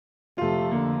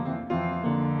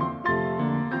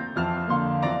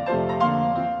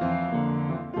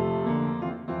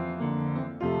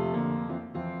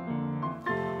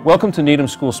Welcome to Needham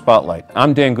School Spotlight.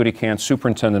 I'm Dan Goodicant,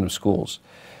 Superintendent of Schools.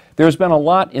 There's been a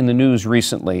lot in the news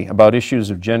recently about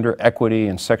issues of gender equity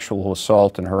and sexual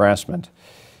assault and harassment.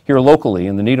 Here locally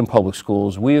in the Needham Public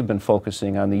Schools, we have been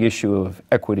focusing on the issue of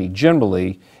equity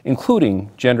generally, including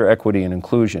gender equity and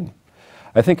inclusion.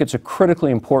 I think it's a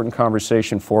critically important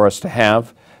conversation for us to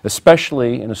have,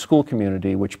 especially in a school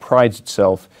community which prides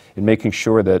itself in making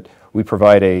sure that we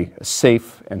provide a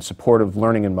safe and supportive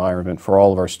learning environment for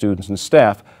all of our students and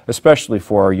staff, especially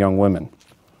for our young women.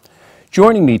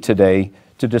 Joining me today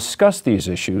to discuss these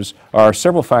issues are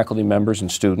several faculty members and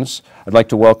students. I'd like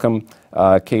to welcome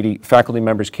faculty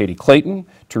members Katie Clayton,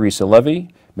 Teresa Levy,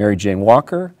 Mary Jane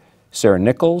Walker, Sarah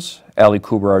Nichols, Ali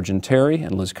Kuber-Argenteri,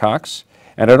 and Liz Cox.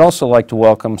 And I'd also like to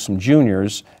welcome some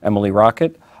juniors, Emily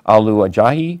Rocket, Alu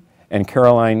Ajayi, and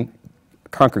Caroline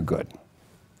Conquergood.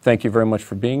 Thank you very much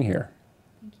for being here.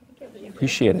 Thank you.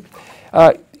 Appreciate it.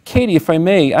 Katie, if I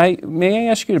may I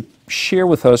ask you to share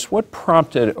with us what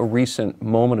prompted a recent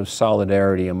moment of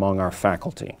solidarity among our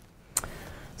faculty?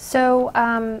 So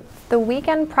the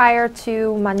weekend prior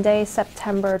to Monday,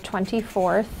 September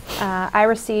 24th, I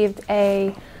received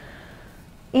a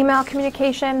email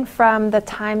communication from the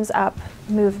Time's Up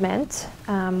movement,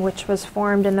 which was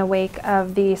formed in the wake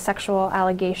of the sexual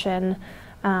allegations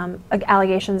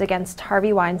against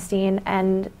Harvey Weinstein,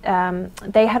 and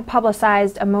they had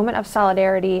publicized a moment of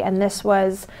solidarity, and this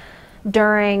was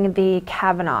during the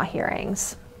Kavanaugh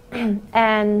hearings.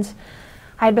 And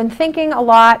I'd been thinking a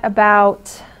lot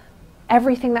about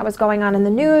everything that was going on in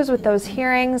the news with those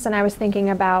hearings, and I was thinking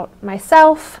about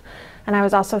myself, and I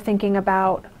was also thinking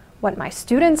about what my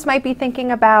students might be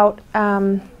thinking about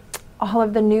all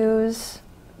of the news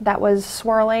that was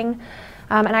swirling.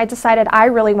 And I decided I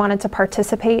really wanted to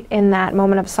participate in that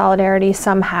moment of solidarity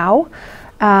somehow.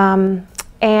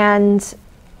 And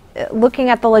looking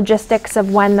at the logistics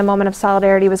of when the moment of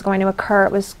solidarity was going to occur,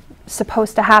 it was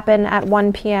supposed to happen at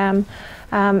 1 p.m.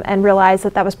 And realized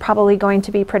that that was probably going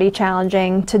to be pretty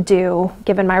challenging to do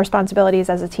given my responsibilities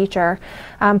as a teacher.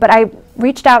 But I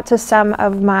reached out to some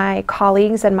of my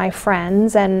colleagues and my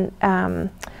friends, and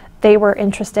they were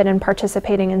interested in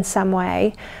participating in some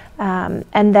way. And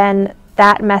then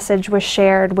that message was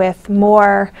shared with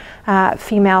more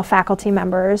female faculty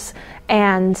members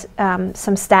and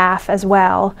some staff as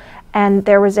well. And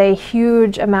there was a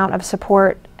huge amount of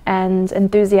support and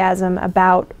enthusiasm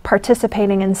about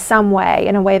participating in some way,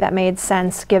 in a way that made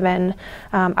sense given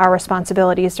our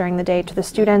responsibilities during the day to the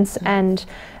students. And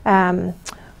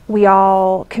we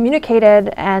all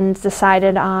communicated and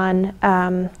decided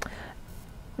on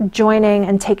joining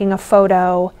and taking a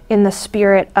photo in the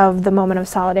spirit of the moment of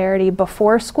solidarity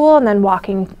before school, and then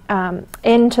walking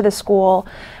into the school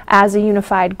as a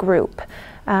unified group.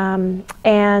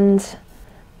 And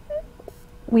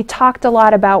we talked a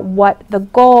lot about what the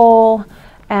goal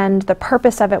and the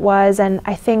purpose of it was, and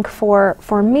I think for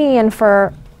me and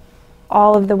for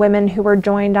all of the women who were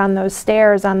joined on those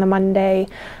stairs on the Monday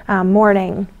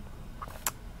morning,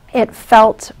 it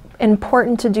felt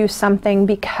important to do something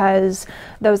because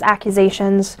those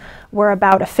accusations were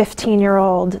about a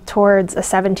 15-year-old towards a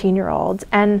 17-year-old,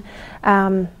 and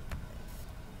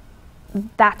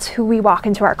that's who we walk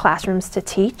into our classrooms to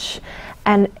teach.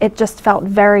 And it just felt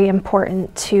very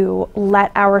important to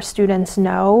let our students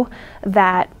know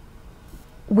that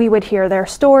we would hear their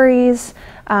stories,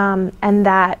 and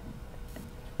that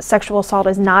sexual assault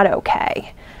is not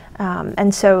okay.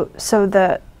 And so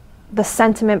the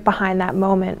sentiment behind that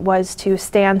moment was to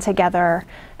stand together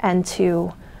and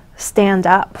to stand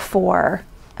up for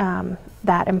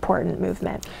that important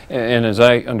movement. And as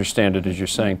I understand it, as you're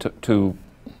saying, to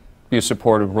be a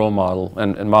supportive role model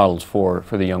and models for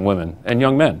the young women and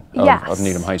young men of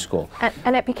Needham High School.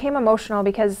 And it became emotional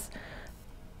because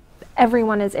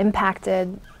everyone is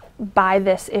impacted by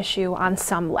this issue on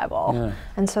some level. Yeah.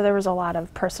 And so there was a lot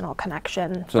of personal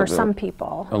connection for some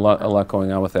people. A lot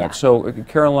going on with that. Yeah. So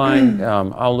Caroline,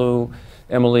 Alu,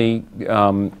 Emily,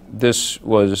 this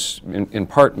was in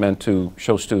part meant to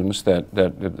show students that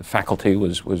the faculty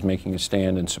was making a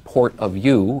stand in support of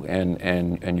you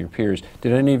and your peers.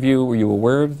 Did any of you, were you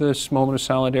aware of this moment of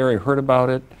solidarity, heard about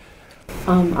it?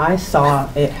 I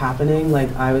saw it happening.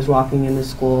 Like, I was walking into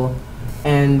school,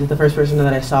 and the first person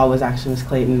that I saw was actually Ms.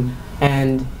 Clayton,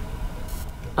 and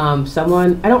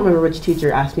someone, I don't remember which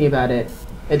teacher, asked me about it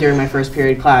during my first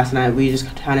period class, and we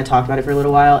just kind of talked about it for a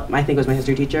little while. I think it was my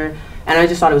history teacher, and I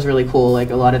just thought it was really cool.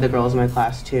 Like, a lot of the girls in my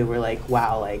class too were like,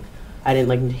 wow, like I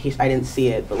didn't see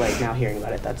it, but like now hearing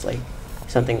about it, that's like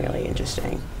something really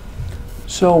interesting.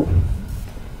 So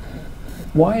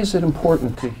why is it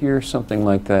important to hear something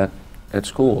like that at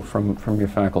school from your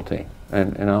faculty?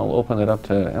 and I'll open it up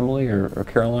to Emily or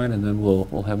Caroline, and then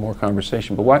we'll have more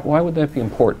conversation. But why would that be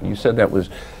important? You said that was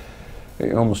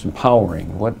almost empowering.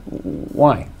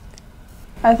 Why?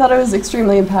 I thought it was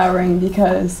extremely empowering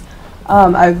because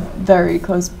I have very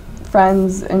close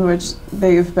friends in which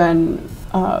they've been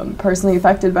personally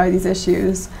affected by these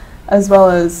issues, as well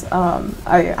as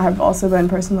I have also been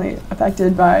personally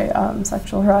affected by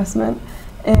sexual harassment.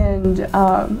 And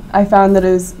I found that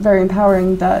it was very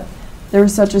empowering that there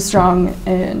was such a strong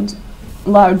and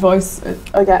loud voice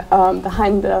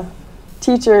behind the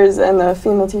teachers and the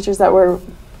female teachers that were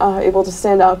able to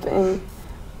stand up and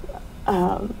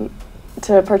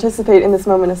to participate in this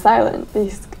moment of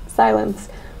silence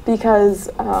because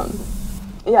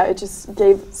it just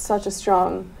gave such a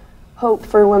strong hope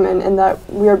for women and that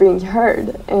we are being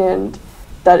heard and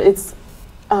that it's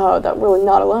that we're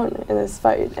not alone in this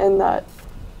fight and that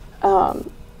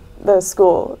the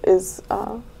school is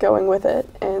going with it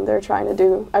and they're trying to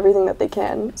do everything that they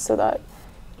can so that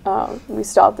we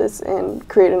stop this and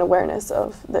create an awareness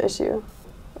of the issue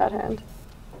at hand.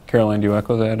 Caroline, do you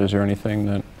echo that? Is there anything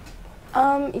that...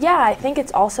 Yeah, I think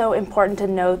it's also important to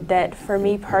note that for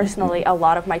me personally, a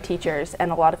lot of my teachers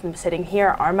and a lot of them sitting here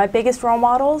are my biggest role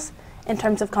models in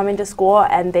terms of coming to school,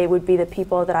 and they would be the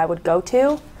people that I would go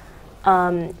to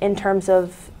in terms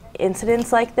of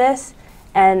incidents like this.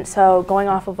 And so going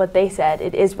off of what they said,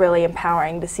 it is really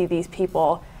empowering to see these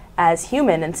people as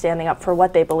human and standing up for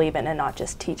what they believe in and not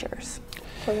just teachers.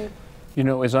 You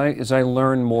know, as I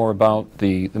learned more about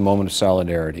the moment of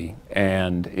solidarity,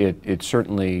 and it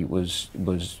certainly was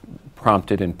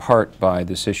prompted in part by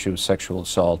this issue of sexual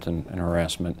assault and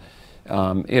harassment,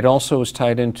 it also is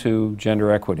tied into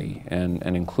gender equity and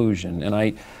inclusion. And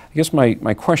I guess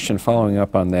my question following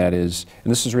up on that is,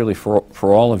 and this is really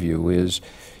for all of you, is,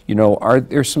 you know, are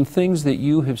there some things that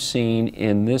you have seen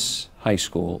in this high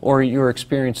school or your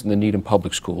experience in the Needham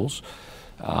Public Schools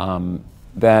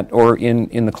that, or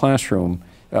in the classroom,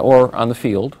 or on the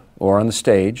field, or on the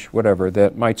stage, whatever,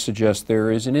 that might suggest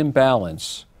there is an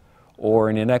imbalance or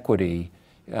an inequity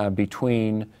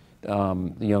between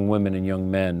the young women and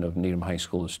young men of Needham High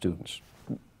School as students?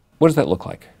 What does that look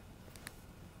like?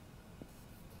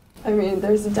 I mean,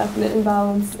 there's a definite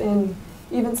imbalance in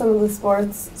even some of the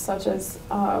sports, such as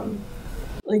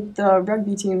like the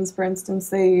rugby teams, for instance.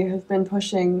 They have been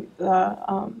pushing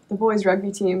the boys'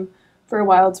 rugby team for a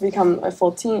while to become a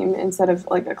full team instead of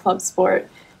like a club sport,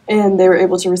 and they were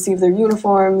able to receive their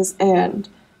uniforms and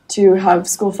to have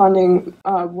school funding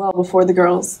well before the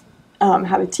girls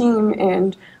had a team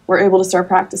and were able to start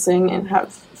practicing and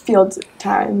have field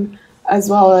time, as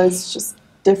well as just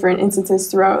different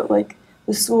instances throughout like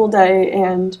the school day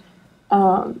and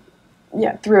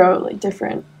throughout like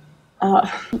different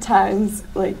times,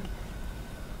 like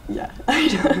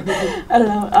I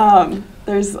don't know.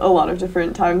 There's a lot of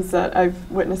different times that I've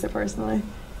witnessed it personally.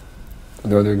 Are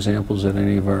there other examples that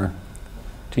any of our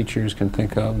teachers can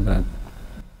think of that,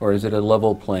 or is it a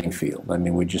level playing field? I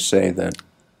mean, would you say that?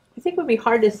 I think it would be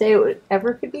hard to say it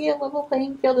ever could be a level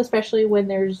playing field, especially when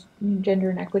there's gender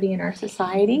inequity in our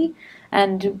society,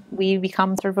 and we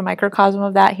become sort of a microcosm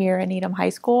of that here at Needham High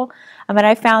School. I mean,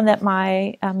 I found that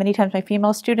many times my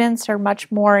female students are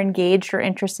much more engaged or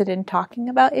interested in talking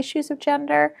about issues of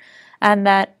gender, and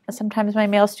that sometimes my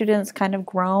male students kind of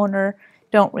groan or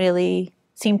don't really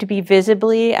seem to be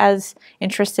visibly as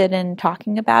interested in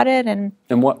talking about it. And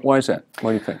why is that?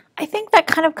 What do you think? I think that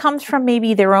kind of comes from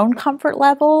maybe their own comfort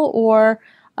level or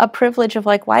a privilege of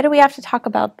like, why do we have to talk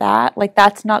about that? Like,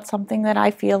 that's not something that I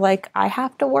feel like I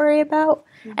have to worry about.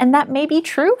 Mm-hmm. And that may be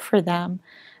true for them.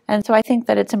 And so I think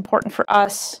that it's important for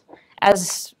us,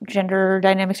 as gender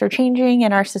dynamics are changing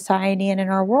in our society and in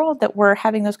our world, that we're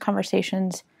having those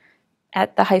conversations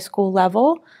at the high school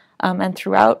level and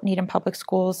throughout Needham Public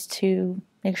Schools to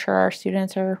make sure our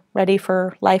students are ready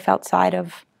for life outside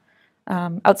of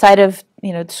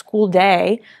the school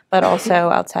day, but also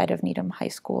outside of Needham High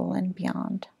School and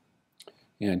beyond.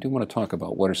 Yeah, I do want to talk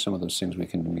about what are some of those things we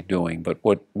can be doing, but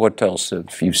what else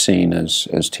have you seen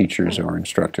as teachers or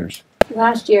instructors?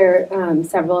 Last year,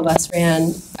 several of us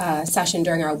ran a session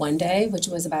during our one day, which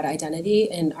was about identity,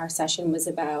 and our session was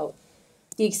about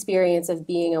the experience of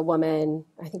being a woman.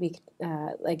 I think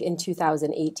like in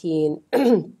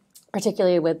 2018,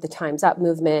 particularly with the Time's Up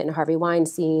movement and Harvey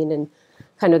Weinstein and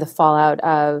kind of the fallout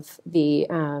of the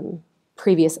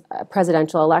previous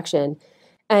presidential election.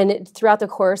 And throughout the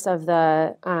course of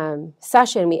the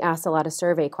session, we asked a lot of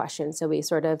survey questions. So we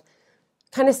sort of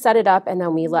kind of set it up, and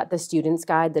then we let the students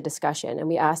guide the discussion. And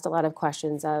we asked a lot of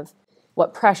questions of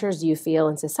what pressures do you feel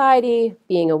in society,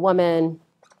 being a woman,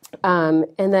 And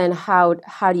then how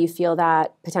do you feel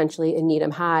that potentially in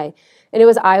Needham High? And it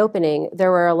was eye-opening.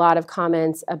 There were a lot of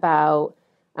comments about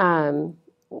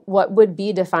what would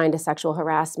be defined as sexual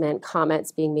harassment,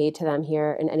 comments being made to them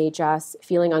here in NHS,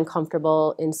 feeling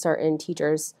uncomfortable in certain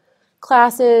teachers'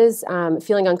 classes,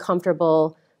 feeling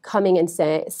uncomfortable coming and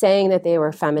saying that they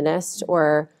were feminist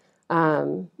or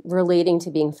relating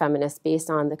to being feminist based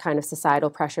on the kind of societal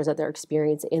pressures that they're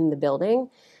experiencing in the building.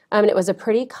 And it was a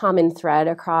pretty common thread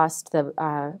across the,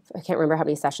 I can't remember how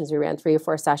many sessions we ran, 3 or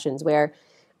 4 sessions, where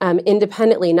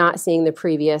independently not seeing the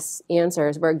previous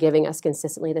answers were giving us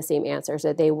consistently the same answers,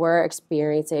 that they were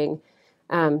experiencing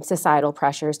societal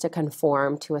pressures to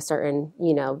conform to a certain,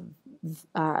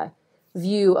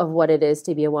 view of what it is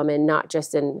to be a woman, not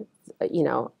just in,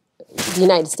 the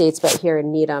United States, but here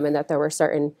in Needham, and that there were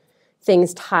certain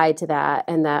things tied to that,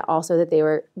 and that also that they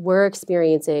were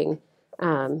experiencing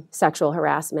sexual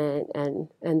harassment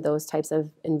and those types of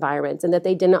environments, and that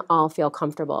they didn't all feel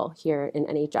comfortable here in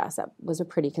NHS. That was a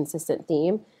pretty consistent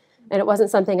theme. And it wasn't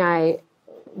something I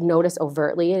noticed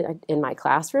overtly in my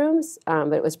classrooms,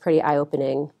 but it was pretty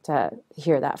eye-opening to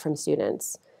hear that from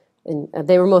students. And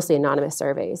they were mostly anonymous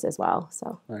surveys as well.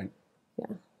 So, right.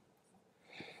 Yeah.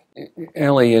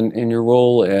 Allie, in your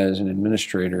role as an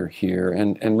administrator here,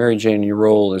 and Mary Jane, your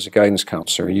role as a guidance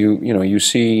counselor, you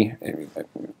see, I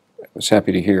was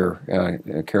happy to hear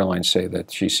Caroline say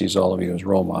that she sees all of you as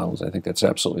role models. I think that's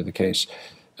absolutely the case.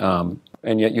 And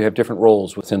yet you have different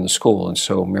roles within the school. And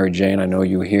so, Mary Jane, I know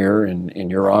you hear in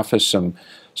your office some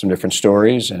different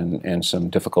stories and some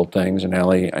difficult things. And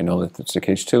Allie, I know that that's the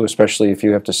case too, especially if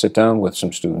you have to sit down with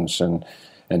some students and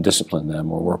discipline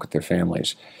them or work with their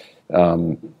families.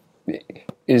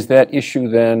 Is that issue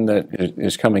then that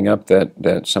is coming up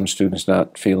that some students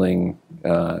not feeling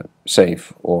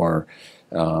safe or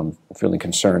feeling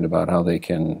concerned about how they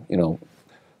can,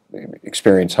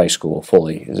 experience high school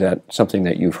fully? Is that something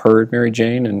that you've heard, Mary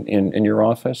Jane, in your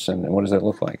office, and what does that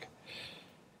look like?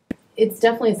 It's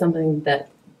definitely something that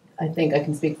I think I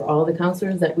can speak for all the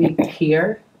counselors that we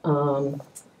hear. I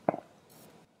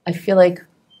feel like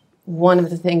one of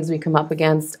the things we come up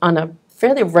against on a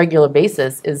fairly regular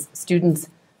basis is students,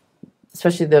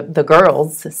 especially the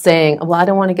girls, saying, well, I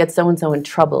don't want to get so-and-so in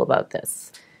trouble about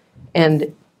this.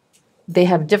 And they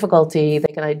have difficulty.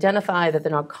 They can identify that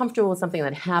they're not comfortable with something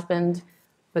that happened,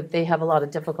 but they have a lot of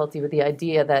difficulty with the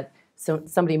idea that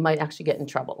somebody might actually get in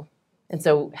trouble. And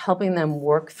so helping them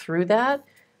work through that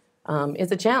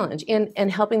is a challenge,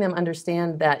 and helping them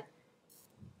understand that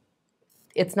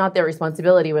it's not their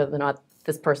responsibility whether or not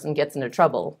this person gets into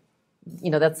trouble.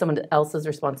 That's someone else's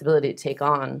responsibility to take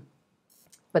on,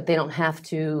 but they don't have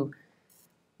to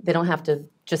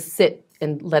just sit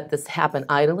and let this happen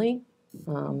idly.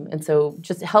 And so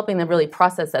just helping them really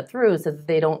process that through so that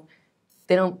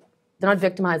they're not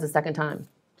victimized a second time.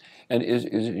 And is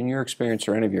in your experience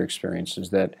or any of your experiences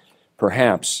that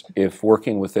perhaps if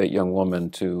working with that young woman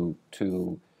to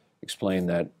explain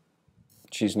that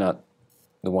she's not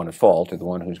the one at fault or the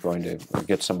one who's going to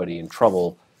get somebody in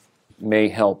trouble may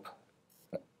help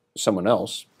someone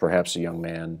else, perhaps a young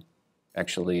man,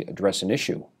 actually address an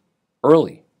issue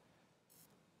early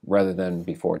rather than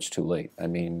before it's too late? I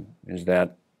mean, is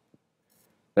that's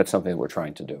something that we're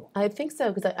trying to do? I think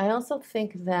so, because I also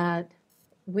think that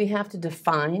we have to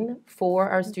define for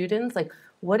our students, like,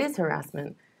 what is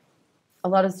harassment? A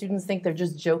lot of students think they're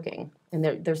just joking, and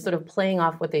they're sort of playing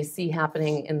off what they see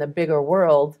happening in the bigger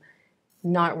world,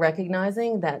 not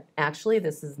recognizing that actually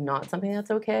this is not something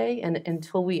that's okay. And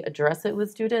until we address it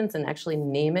with students and actually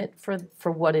name it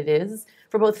for what it is,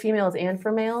 for both females and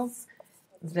for males,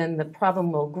 then the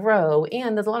problem will grow.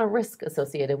 And there's a lot of risk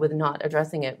associated with not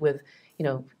addressing it with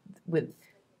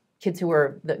kids who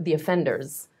are the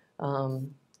offenders,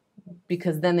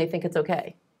 because then they think it's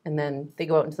okay. And then they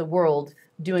go out into the world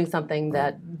doing something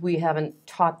that we haven't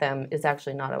taught them is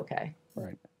actually not okay.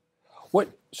 Right.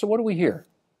 So what do we hear?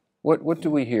 What do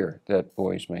we hear that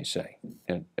boys may say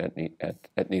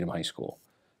at Needham High School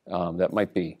that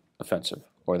might be offensive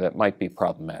or that might be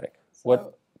problematic?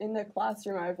 So in the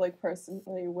classroom, I've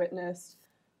personally witnessed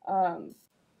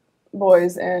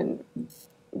boys and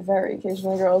very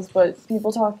occasionally girls, but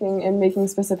people talking and making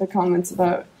specific comments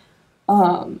about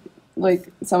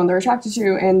someone they're attracted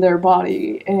to and their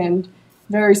body, and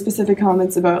very specific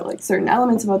comments about certain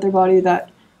elements about their body that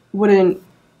wouldn't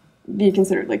be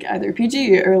considered either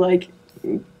PG or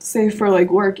safe for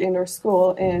work and or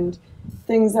school, and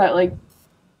things that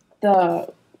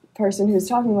the person who's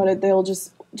talking about it, they'll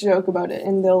just joke about it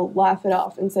and they'll laugh it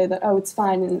off and say that, oh, it's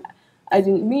fine and I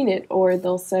didn't mean it, or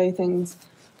they'll say things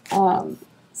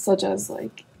such as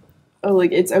oh,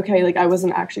 it's okay, I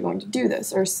wasn't actually going to do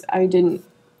this, or I didn't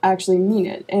actually mean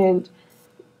it. And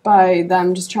by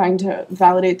them just trying to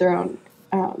validate their own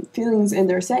feelings in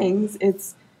their sayings,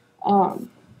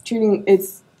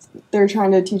 they're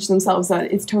trying to teach themselves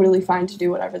that it's totally fine to do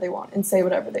whatever they want and say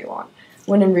whatever they want,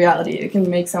 when in reality it can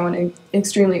make someone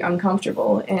extremely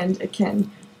uncomfortable, and it can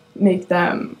make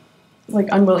them like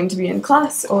unwilling to be in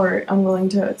class or unwilling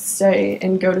to stay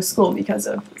and go to school because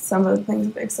of some of the things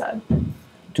that they've said.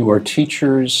 Do our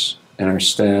teachers and our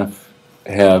staff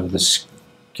have the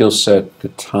skill set, the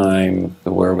time,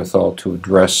 the wherewithal to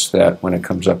address that when it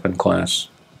comes up in class?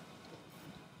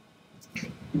 I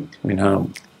mean, how?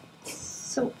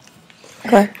 So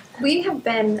we have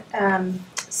been,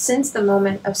 since the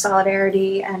moment of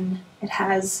solidarity, and it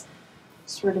has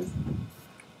sort of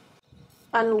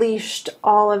unleashed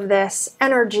all of this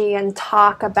energy and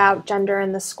talk about gender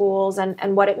in the schools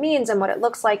and what it means and what it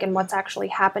looks like and what's actually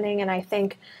happening. And I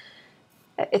think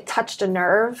it touched a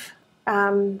nerve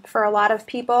for a lot of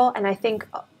people. And I think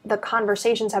the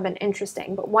conversations have been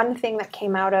interesting. But one thing that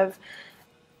came out of,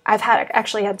 I've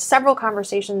actually had several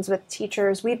conversations with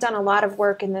teachers. We've done a lot of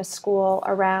work in this school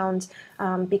around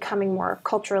becoming more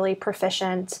culturally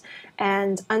proficient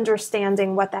and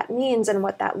understanding what that means and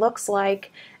what that looks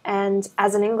like. And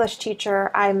as an English teacher,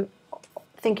 I'm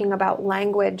thinking about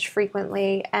language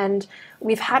frequently. And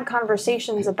we've had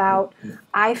conversations about,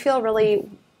 I feel really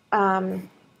well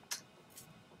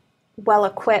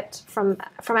equipped from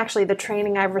actually the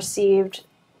training I've received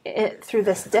through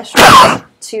this district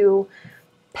to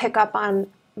pick up on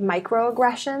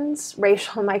microaggressions,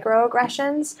 racial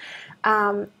microaggressions.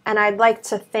 And I'd like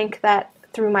to think that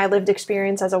through my lived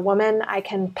experience as a woman, I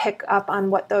can pick up on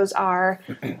what those are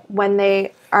when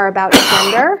they are about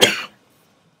gender.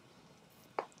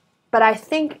 But I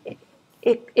think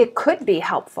it could be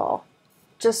helpful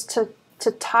just to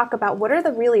talk about what are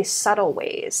the really subtle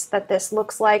ways that this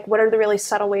looks like, what are the really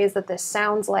subtle ways that this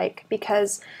sounds like,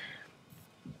 because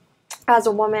as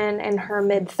a woman in her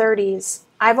mid-30s,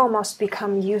 I've almost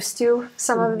become used to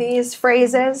some of these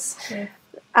phrases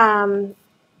and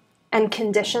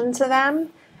conditioned to them.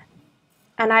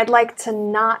 And I'd like to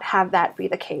not have that be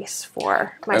the case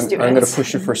for my students. I'm going to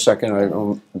push you for a second,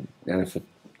 and if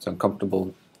it's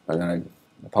uncomfortable, then I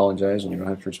apologize and you don't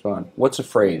have to respond. What's a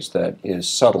phrase that is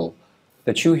subtle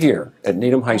that you hear at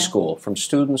Needham High School from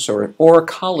students or a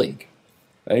colleague?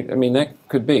 Right? I mean, that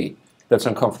could be, that's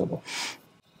uncomfortable.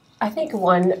 I think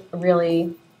one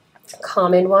really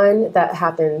common one that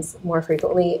happens more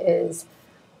frequently is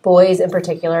boys in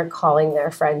particular calling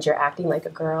their friends, "You're acting like a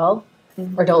girl,"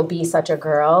 or "Don't be such a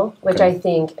girl," which I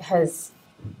think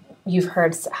you've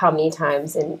heard how many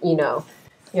times in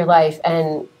your life.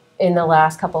 And in the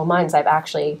last couple of months, I've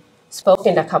actually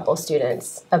spoken to a couple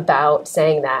students about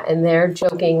saying that, and they're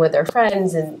joking with their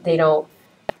friends, and they don't.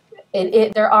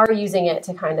 They are using it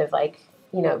to kind of like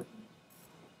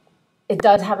it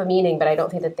does have a meaning, but I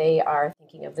don't think that they are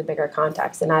thinking of the bigger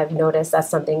context. And I've noticed that's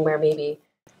something where maybe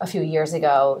a few years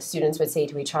ago, students would say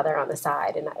to each other on the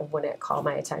side, and it wouldn't call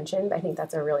my attention. But I think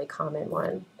that's a really common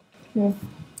one. Yeah.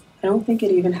 I don't think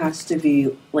it even has to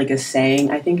be like a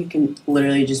saying. I think it can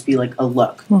literally just be like a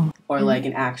look or like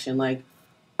an action. Like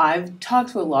I've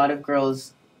talked to a lot of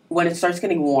girls when it starts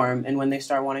getting warm and when they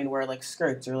start wanting to wear like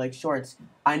skirts or like shorts.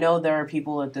 I know there are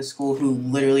people at this school who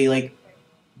literally like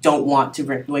don't want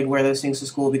to like wear those things to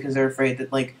school because they're afraid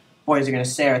that like boys are going to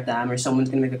stare at them or someone's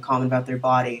going to make a comment about their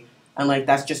body. And like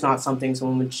that's just not something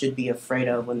someone should be afraid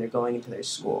of when they're going into their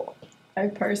school. I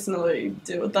personally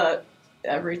deal with that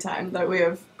every time that we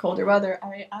have colder weather.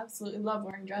 I absolutely love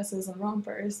wearing dresses and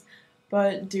rompers,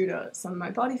 but due to some of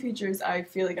my body features, I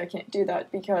feel like I can't do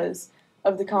that because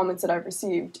of the comments that I've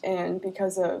received and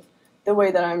because of the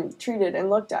way that I'm treated and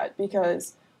looked at.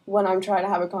 Because when I'm trying to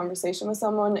have a conversation with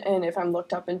someone and if I'm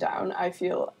looked up and down, I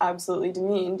feel absolutely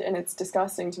demeaned and it's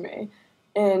disgusting to me.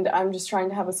 And I'm just trying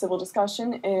to have a civil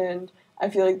discussion, and I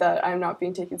feel like that I'm not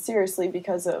being taken seriously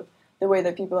because of the way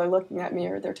that people are looking at me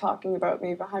or they're talking about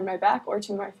me behind my back or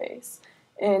to my face.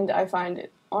 And I find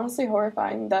it honestly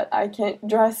horrifying that I can't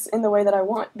dress in the way that I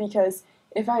want, because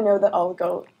if I know that I'll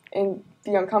go and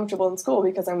be uncomfortable in school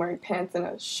because I'm wearing pants and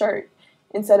a shirt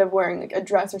instead of wearing like a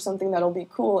dress or something that'll be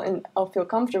cool and I'll feel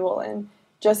comfortable in,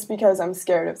 just because I'm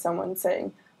scared of someone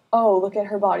saying, "Oh, look at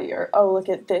her body," or "Oh, look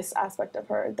at this aspect of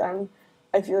her," then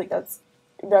I feel like that's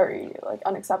very like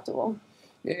unacceptable.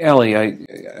 Ellie,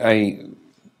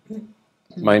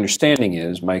 my understanding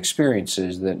is, my experience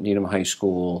is that Needham High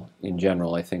School in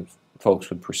general, I think folks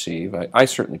would perceive, I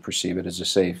certainly perceive it as a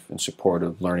safe and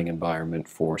supportive learning environment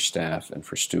for staff and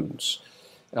for students.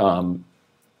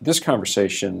 This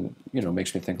conversation,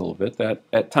 makes me think a little bit that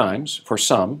at times, for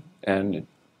some, and it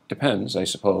depends, I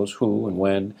suppose, who and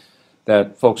when,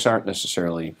 that folks aren't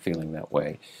necessarily feeling that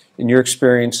way. In your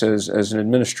experience as an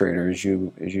administrator, as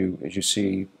you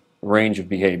see a range of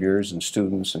behaviors and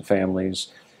students and families,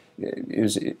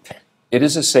 it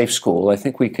is a safe school. I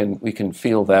think we can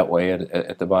feel that way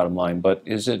at the bottom line. But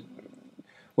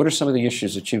what are some of the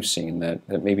issues that you've seen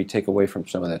that maybe take away from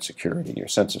some of that security, your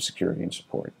sense of security and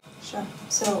support? Sure.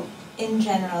 So in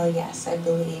general, yes, I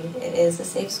believe it is a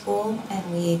safe school,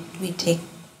 and we take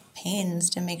pains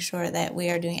to make sure that we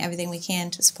are doing everything we can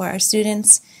to support our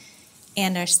students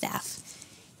and our staff.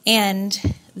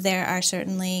 And there are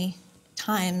certainly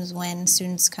times when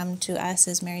students come to us,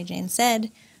 as Mary Jane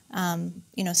said,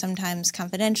 sometimes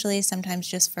confidentially, sometimes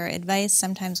just for advice,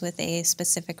 sometimes with a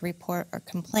specific report or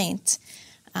complaint.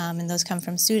 And those come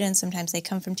from students, sometimes they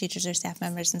come from teachers or staff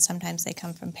members, and sometimes they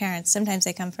come from parents. Sometimes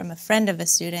they come from a friend of a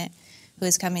student who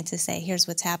is coming to say, here's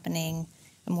what's happening,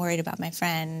 I'm worried about my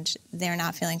friend, they're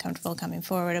not feeling comfortable coming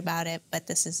forward about it, but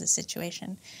this is the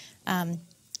situation.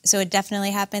 So it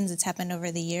definitely happens, it's happened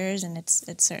over the years, and it's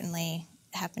certainly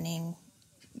happening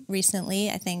recently.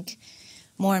 I think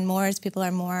more and more as people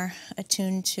are more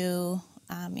attuned to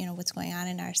what's going on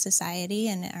in our society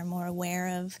and are more aware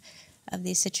of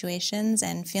these situations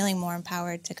and feeling more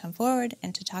empowered to come forward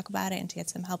and to talk about it and to get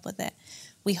some help with it.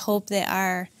 We hope that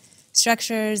our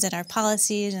structures and our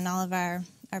policies and all of our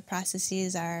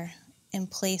processes are in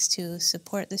place to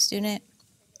support the student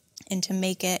and to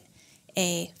make it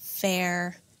a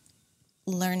fair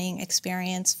learning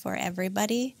experience for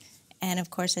everybody. And of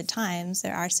course, at times,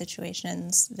 there are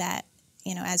situations that,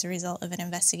 as a result of an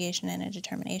investigation and a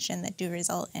determination that do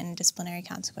result in disciplinary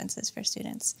consequences for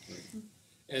students.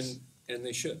 And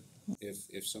they should.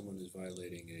 If someone is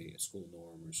violating a school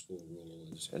norm or school rule,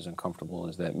 as uncomfortable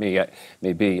as that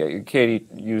may be. Katie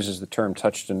uses the term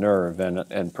touched a nerve,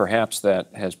 and perhaps that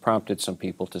has prompted some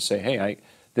people to say, hey,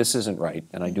 this isn't right,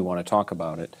 and I do want to talk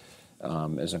about it,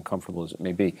 as uncomfortable as it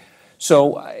may be.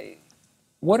 So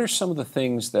what are some of the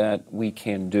things that we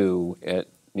can do at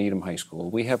Needham High School?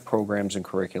 We have programs and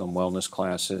curriculum wellness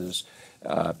classes,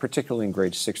 particularly in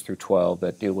grades 6 through 12,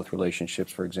 that deal with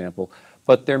relationships, for example.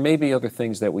 But there may be other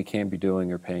things that we can be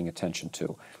doing or paying attention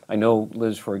to. I know,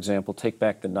 Liz, for example, Take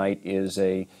Back the Night is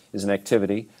an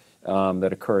activity that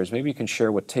occurs. Maybe you can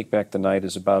share what Take Back the Night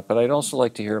is about, but I'd also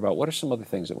like to hear about what are some other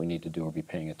things that we need to do or be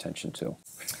paying attention to.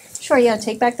 Sure, yeah.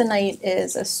 Take Back the Night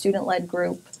is a student-led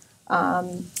group,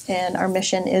 and our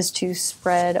mission is to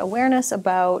spread awareness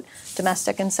about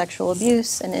domestic and sexual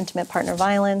abuse and intimate partner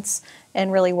violence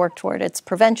and really work toward its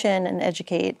prevention and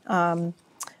educate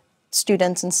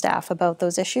students and staff about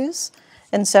those issues.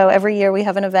 And so every year we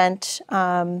have an event.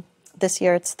 This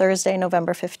year it's Thursday,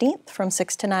 November 15th from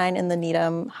 6 to 9 in the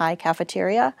Needham High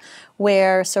Cafeteria,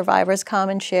 where survivors come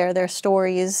and share their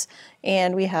stories.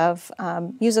 And we have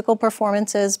musical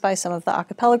performances by some of the a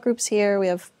cappella groups here. We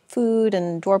have food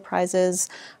and door prizes.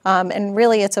 And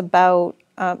really it's about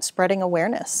spreading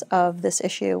awareness of this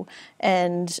issue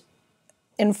and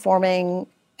informing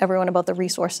everyone about the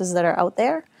resources that are out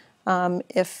there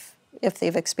if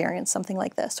they've experienced something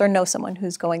like this or know someone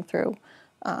who's going through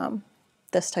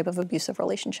this type of abusive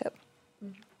relationship.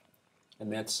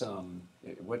 And that's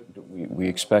what we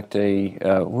expect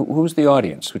who's the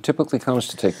audience? Who typically comes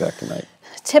to Take Back the Night?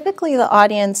 Typically the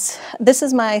audience, this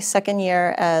is my second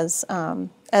year as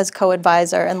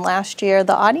co-advisor, and last year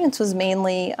the audience was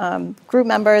mainly group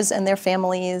members and their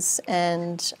families,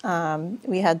 and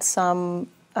we had some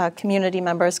community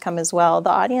members come as well. The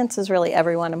audience is really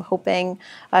everyone. I'm hoping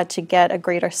to get a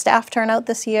greater staff turnout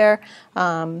this year.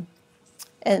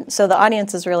 And so the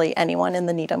audience is really anyone in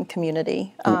the Needham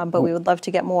community, but we would love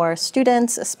to get more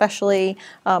students, especially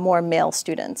more male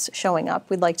students showing up.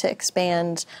 We'd like to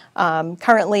expand.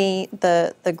 Currently,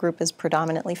 the group is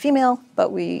predominantly female,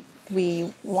 but we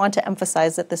want to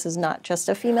emphasize that this is not just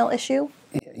a female issue.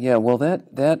 Yeah, well,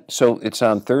 so it's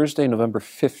on Thursday, November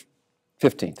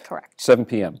 15th. Correct. 7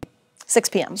 p.m. 6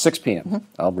 p.m. 6 p.m. Mm-hmm.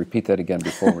 I'll repeat that again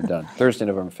before we're done. Thursday,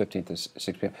 November 15th is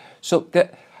 6 p.m. So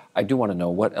I do want to know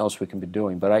what else we can be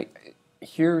doing, but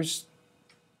here's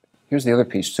the other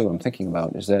piece too I'm thinking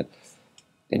about is that,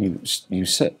 and you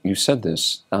said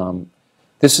this,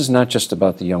 this is not just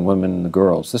about the young women and the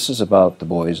girls. This is about the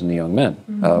boys and the young men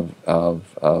of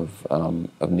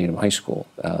Needham High School,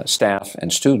 staff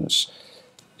and students.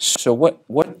 So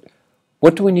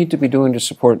what do we need to be doing to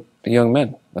support the young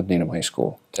men of Needham High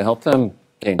School to help them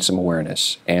gain some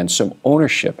awareness and some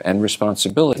ownership and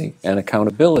responsibility and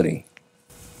accountability?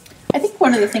 I think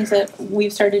one of the things that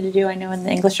we've started to do, I know in the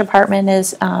English department,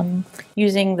 is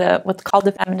using what's called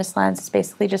the feminist lens. It's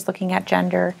basically just looking at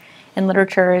gender in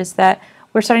literature, is that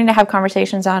we're starting to have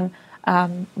conversations on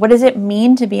What does it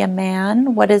mean to be a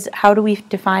man? How do we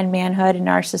define manhood in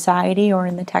our society or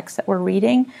in the text that we're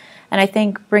reading? And I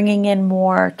think bringing in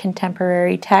more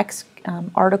contemporary text,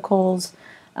 articles,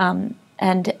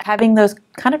 and having those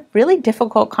kind of really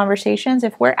difficult conversations.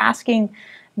 If we're asking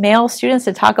male students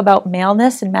to talk about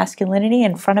maleness and masculinity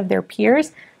in front of their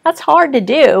peers, that's hard to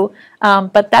do,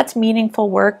 but that's meaningful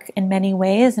work in many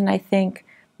ways. And I think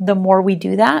the more we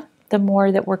do that, the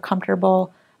more that we're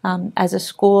comfortable as a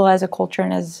school, as a culture,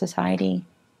 and as a society,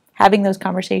 having those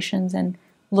conversations and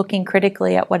looking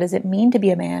critically at what does it mean to be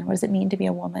a man, what does it mean to be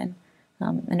a woman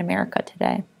in America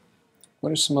today.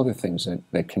 What are some other things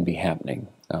that can be happening,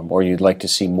 or you'd like to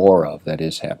see more of that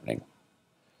is happening?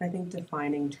 I think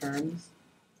defining terms,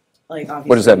 like obviously.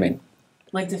 What does that mean?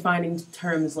 Like defining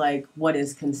terms like what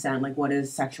is consent, like what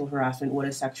is sexual harassment, what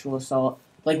is sexual assault,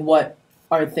 like what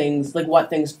are things, like what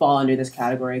things fall under this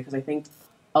category, because I think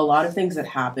a lot of things that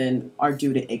happen are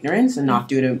due to ignorance and not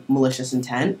due to malicious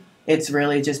intent. It's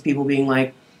really just people being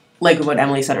like what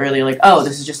Emily said earlier, like, oh,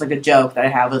 this is just like a joke that I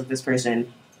have with this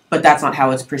person, but that's not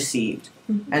how it's perceived.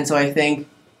 Mm-hmm. And so I think,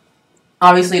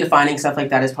 obviously defining stuff like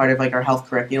that is part of like our health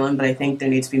curriculum, but I think there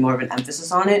needs to be more of an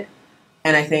emphasis on it.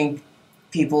 And I think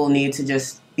people need to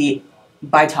just be,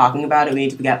 by talking about it, we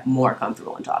need to get more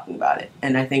comfortable in talking about it.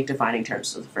 And I think defining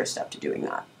terms is the first step to doing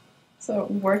that. So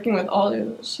working with all of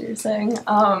what she was saying,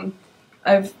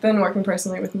 I've been working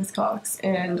personally with Ms. Cox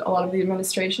and a lot of the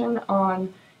administration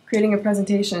on creating a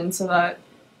presentation so that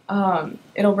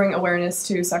it'll bring awareness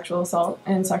to sexual assault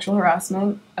and sexual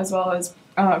harassment, as well as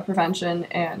prevention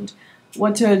and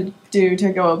what to do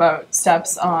to go about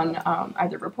steps on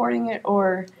either reporting it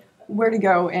or where to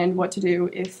go and what to do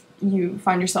if you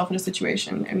find yourself in a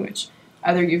situation in which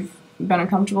either you've been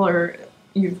uncomfortable or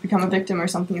you've become a victim or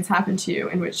something has happened to you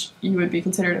in which you would be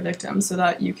considered a victim, so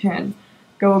that you can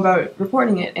go about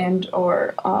reporting it and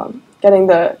or getting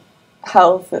the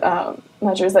health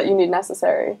measures that you need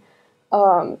necessary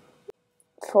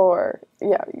for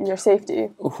your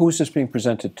safety. Who's this being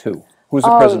presented to? Who's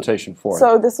the presentation for?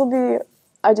 So this will be,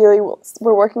 ideally,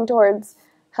 we're working towards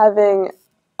having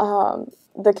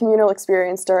the communal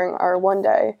experience during our one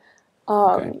day.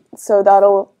 Okay.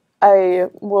 So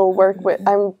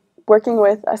I'm working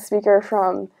with a speaker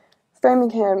from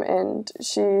Framingham, and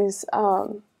she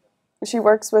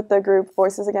works with the group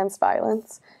Voices Against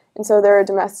Violence. And so they're a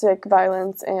domestic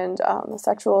violence and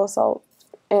sexual assault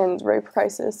and rape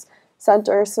crisis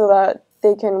center, so that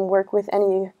they can work with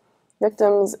any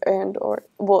victims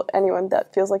anyone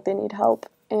that feels like they need help,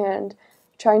 and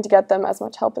trying to get them as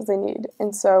much help as they need.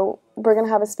 And so we're going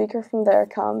to have a speaker from there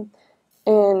come,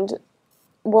 and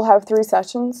we'll have 3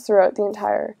 sessions throughout the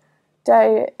entire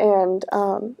day, and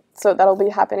so that'll be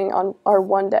happening on our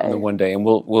one day. On the one day. And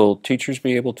will teachers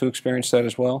be able to experience that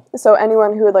as well? So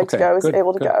anyone who would like to go is good,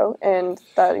 able to go, and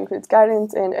that includes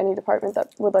guidance and any department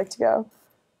that would like to go.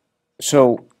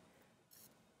 So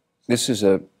this is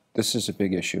a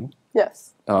big issue.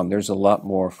 Yes. There's a lot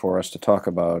more for us to talk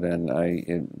about,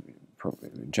 and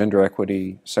gender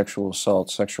equity, sexual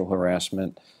assault, sexual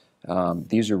harassment,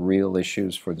 these are real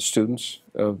issues for the students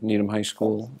of Needham High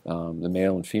School, the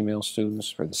male and female students,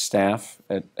 for the staff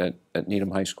at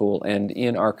Needham High School, and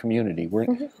in our community.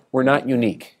 We're not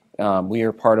unique. We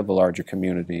are part of a larger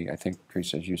community, I think,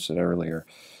 Teresa, as you said earlier.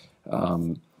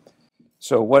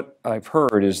 So what I've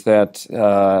heard is that,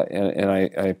 and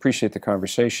I appreciate the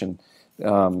conversation,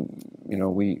 a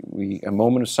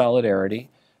moment of solidarity,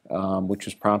 which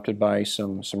was prompted by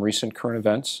some recent current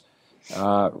events,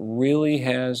 really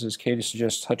has, as Katie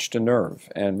suggests, touched a nerve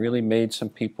and really made some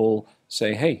people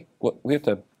say, hey, we have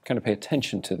to kind of pay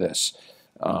attention to this.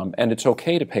 And it's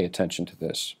okay to pay attention to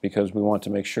this, because we want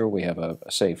to make sure we have a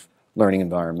safe learning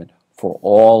environment for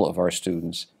all of our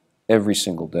students every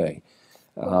single day.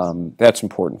 That's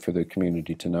important for the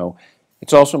community to know.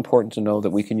 It's also important to know that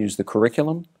we can use the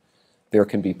curriculum. There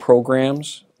can be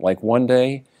programs like One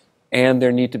Day, and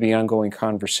there need to be ongoing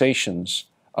conversations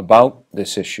about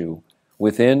this issue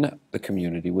within the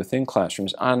community, within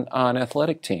classrooms, on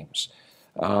athletic teams,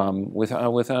 within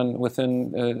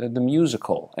the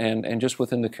musical, and just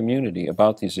within the community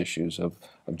about these issues of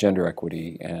gender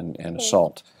equity and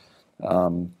assault.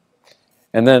 And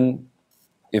then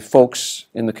if folks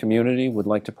in the community would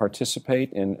like to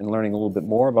participate in learning a little bit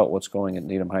more about what's going at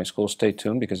Needham High School, stay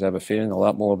tuned, because I have a feeling a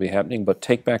lot more will be happening. But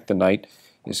Take Back the Night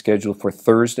is scheduled for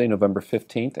Thursday, November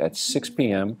 15th at 6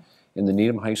 p.m. in the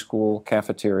Needham High School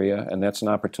cafeteria, and that's an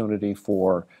opportunity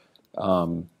for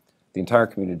the entire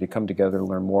community to come together and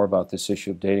learn more about this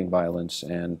issue of dating violence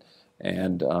and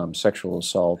sexual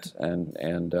assault,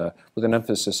 and with an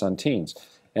emphasis on teens.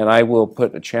 And I will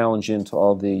put a challenge into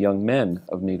all the young men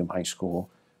of Needham High School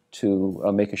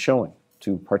to make a showing,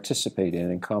 to participate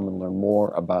in and come and learn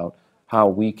more about how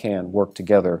we can work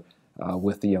together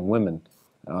with the young women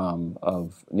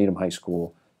of Needham High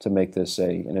School to make this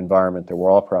an environment that we're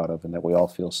all proud of and that we all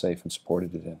feel safe and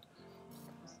supported in.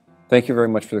 Thank you very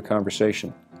much for the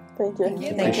conversation. Thank you. Thank you.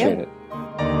 Appreciate it.